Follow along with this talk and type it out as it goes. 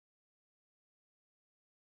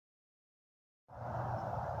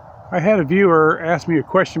I had a viewer ask me a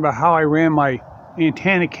question about how I ran my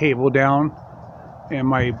antenna cable down and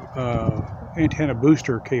my antenna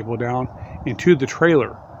booster cable down into the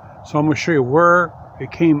trailer. So I'm going to show you where it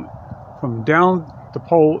came from down the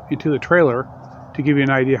pole into the trailer to give you an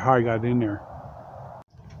idea how I got in there.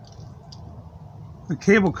 The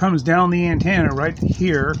cable comes down the antenna right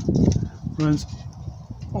here, runs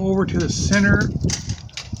over to the center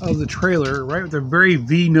of the trailer, right at the very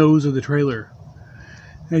V nose of the trailer.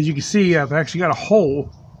 As you can see, I've actually got a hole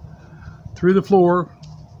through the floor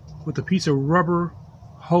with a piece of rubber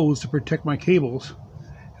hose to protect my cables.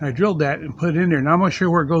 And I drilled that and put it in there. Now I'm going to show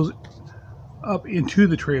you where it goes up into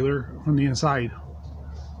the trailer from the inside.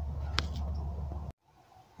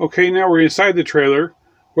 Okay, now we're inside the trailer.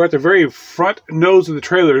 We're at the very front nose of the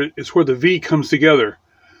trailer. It's where the V comes together.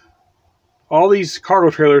 All these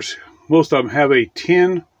cargo trailers, most of them have a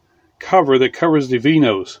tin cover that covers the V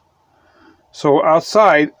nose. So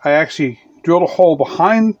outside, I actually drilled a hole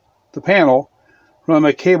behind the panel, run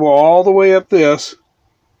my cable all the way up this,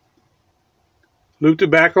 looped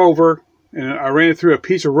it back over, and I ran it through a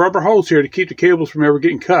piece of rubber hose here to keep the cables from ever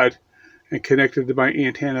getting cut, and connected to my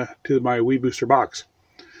antenna to my Wii booster box.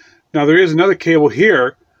 Now there is another cable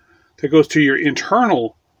here that goes to your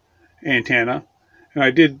internal antenna, and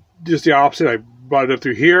I did just the opposite. I brought it up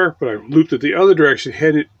through here, but I looped it the other direction,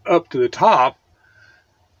 headed up to the top.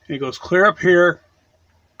 It goes clear up here,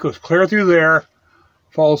 goes clear through there,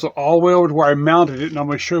 follows all the way over to where I mounted it, and I'm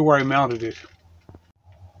going to show you where I mounted it.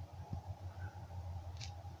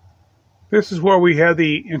 This is where we have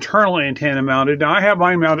the internal antenna mounted. Now I have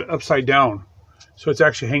mine mounted upside down, so it's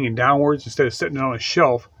actually hanging downwards instead of sitting on a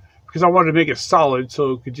shelf, because I wanted to make it solid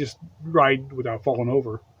so it could just ride without falling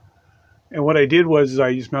over. And what I did was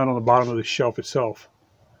I just mounted on the bottom of the shelf itself.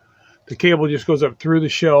 The cable just goes up through the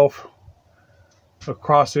shelf,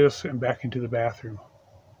 across this, and back into the bathroom.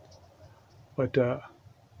 But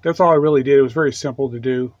that's all I really did. It was very simple to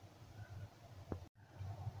do.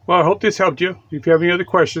 Well, I hope this helped you. If you have any other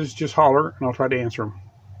questions, just holler and I'll try to answer them.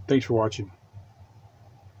 Thanks for watching.